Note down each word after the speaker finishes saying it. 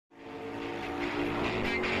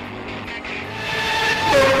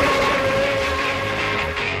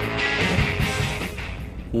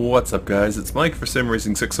What's up, guys? It's Mike for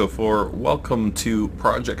SimRacing604. Welcome to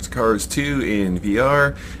Project Cars 2 in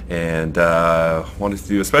VR, and wanted to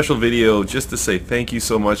do a special video just to say thank you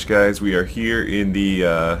so much, guys. We are here in the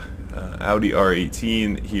Audi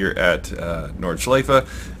R18 here at Nordschleife,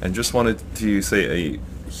 and just wanted to say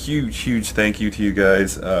a huge thank you to you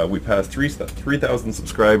guys. We passed 3,000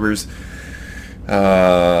 subscribers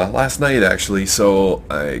last night, actually, so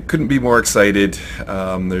I couldn't be more excited.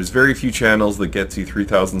 There's very few channels that get to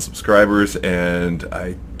 3,000 subscribers, and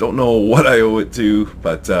I don't know what I owe it to,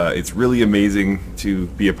 but it's really amazing to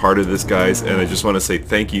be a part of this, guys, and I just want to say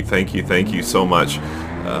thank you so much.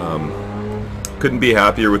 Couldn't be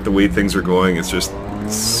happier with the way things are going. It's just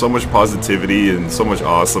so much positivity and so many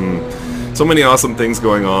awesome things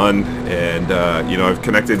going on, and you know, I've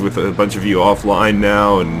connected with a bunch of you offline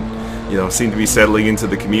now, and you know, seem to be settling into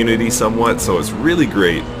the community somewhat, so it's really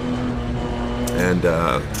great. And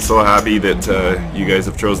so happy that you guys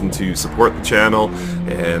have chosen to support the channel,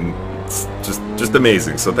 and it's just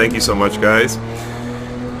amazing. So thank you so much, guys.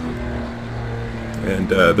 And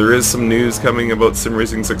there is some news coming about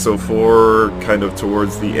SimRacing604 kind of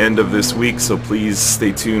towards the end of this week, so please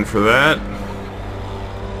stay tuned for that.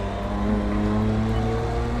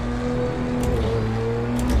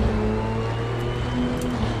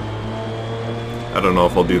 I don't know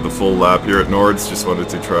if I'll do the full lap here at Nords, just wanted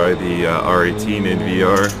to try the R18 in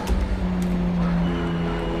VR.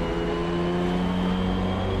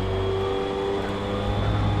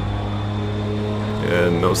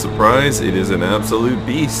 And no surprise, it is an absolute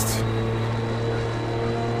beast.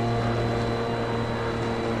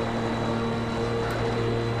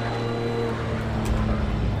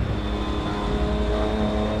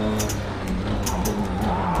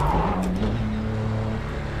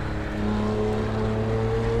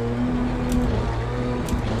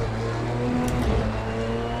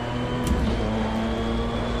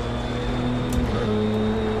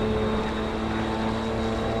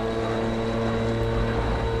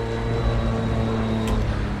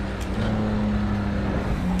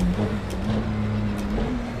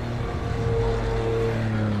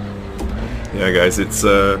 Yeah, guys, it's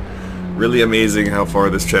really amazing how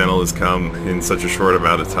far this channel has come in such a short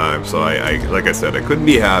amount of time. So like I said, I couldn't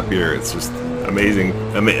be happier. It's just amazing,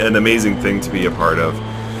 an amazing thing to be a part of.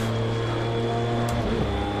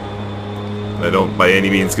 I don't by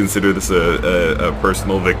any means consider this a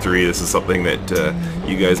personal victory. This is something that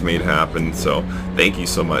you guys made happen. So thank you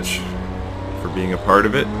so much for being a part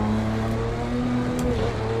of it.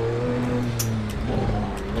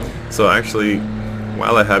 So actually,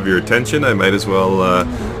 while I have your attention, I might as well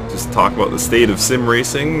just talk about the state of sim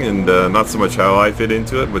racing, and not so much how I fit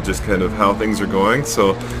into it, but just kind of how things are going.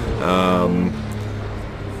 So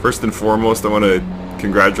first and foremost, I want to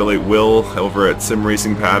congratulate Will over at Sim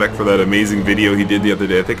Racing Paddock for that amazing video he did the other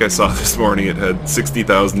day. I think I saw this morning it had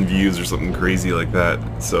 60,000 views or something crazy like that.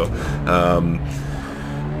 So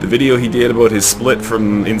the video he did about his split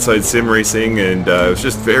from Inside Sim Racing, and it was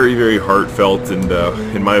just very heartfelt, and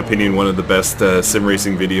in my opinion, one of the best sim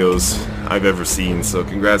racing videos I've ever seen. So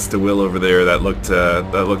congrats to Will over there. That looked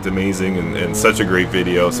amazing, and such a great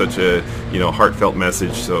video, such a, you know, heartfelt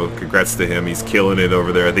message. So congrats to him. He's killing it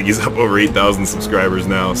over there. I think he's up over 8,000 subscribers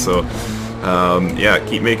now. So yeah,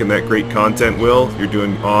 keep making that great content, Will. You're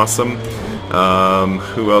doing awesome.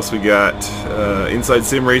 Who else we got? Inside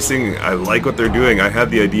Sim Racing. I like what they're doing. I had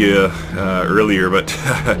the idea earlier, but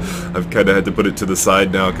I've kind of had to put it to the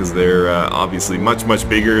side now because they're obviously much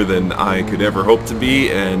bigger than I could ever hope to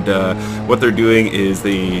be, and what they're doing is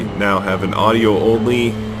they now have an audio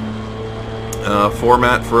only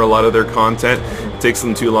format for a lot of their content. It takes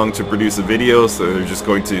them too long to produce a video, so they're just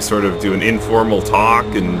going to sort of do an informal talk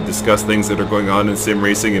and discuss things that are going on in sim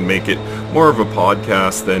racing and make it more of a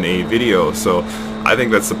podcast than a video. So I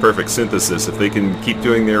think that's the perfect synthesis. If they can keep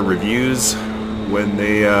doing their reviews when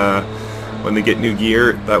they get new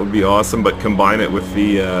gear, that would be awesome, but combine it with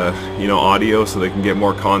the you know, audio so they can get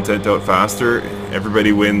more content out faster.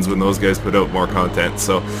 Everybody wins when those guys put out more content,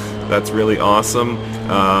 so that's really awesome.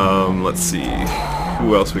 Let's see,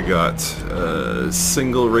 who else we got?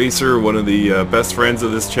 Single Racer, one of the best friends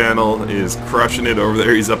of this channel, is crushing it over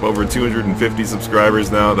there. He's up over 250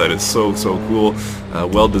 subscribers now. That is so cool.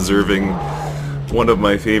 Well deserving. One of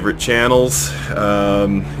my favorite channels.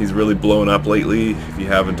 He's really blown up lately. If you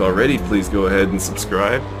haven't already, please go ahead and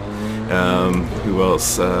subscribe. Who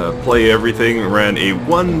else? Play Everything ran a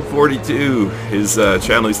 142. His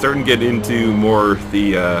channel. He's starting to get into more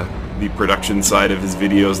the production side of his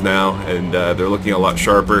videos now, and they're looking a lot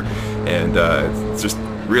sharper, and it's just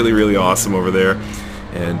really awesome over there.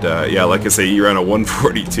 And yeah, like I say, he ran a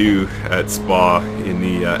 142 at Spa in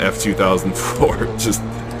the F2004. Just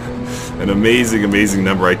an amazing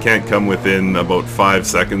number. I can't come within about 5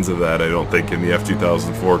 seconds of that, I don't think, in the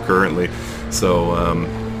F2004 currently. So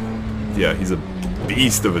yeah, he's a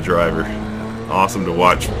beast of a driver. Awesome to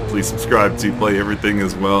watch. Please subscribe to Play Everything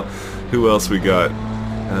as well. Who else we got?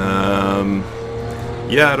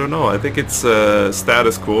 Yeah, I don't know. I think it's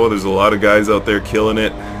status quo. There's a lot of guys out there killing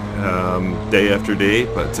it day after day,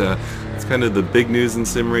 but it's kind of the big news in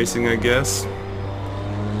sim racing, I guess.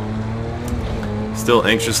 Still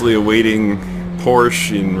anxiously awaiting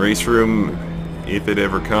Porsche in Race Room, if it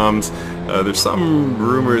ever comes. There's some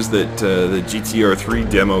rumors that the GTR 3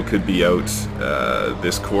 demo could be out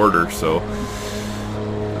this quarter, so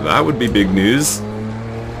that would be big news.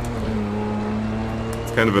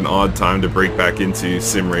 Kind of an odd time to break back into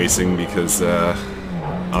sim racing because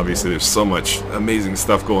obviously there's so much amazing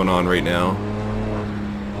stuff going on right now.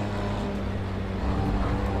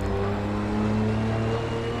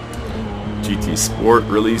 GT Sport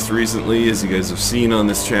released recently, as you guys have seen on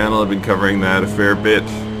this channel. I've been covering that a fair bit.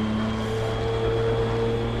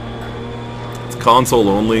 It's console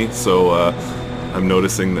only, so I'm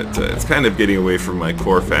noticing that it's kind of getting away from my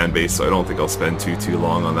core fan base, so I don't think I'll spend too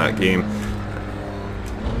long on that game.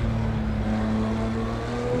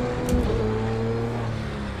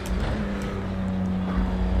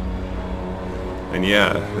 And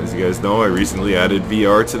yeah, as you guys know, I recently added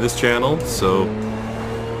VR to this channel, so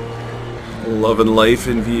loving life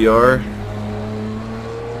in VR.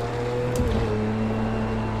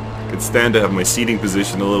 Could stand to have my seating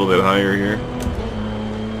position a little bit higher here.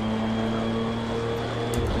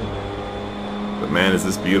 But man, is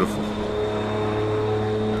this beautiful.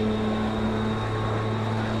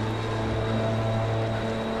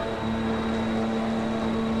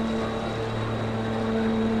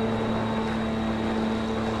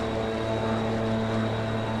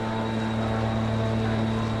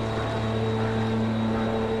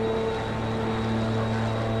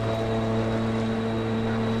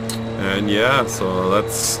 And yeah, so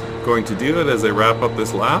that's going to do it as I wrap up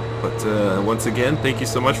this lap. But once again, thank you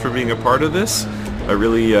so much for being a part of this. I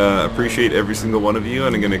really appreciate every single one of you,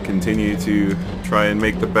 and I'm going to continue to try and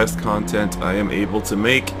make the best content I am able to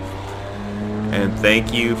make. And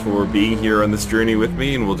thank you for being here on this journey with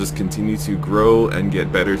me, and we'll just continue to grow and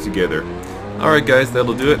get better together. Alright guys,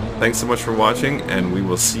 that'll do it. Thanks so much for watching, and we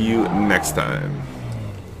will see you next time.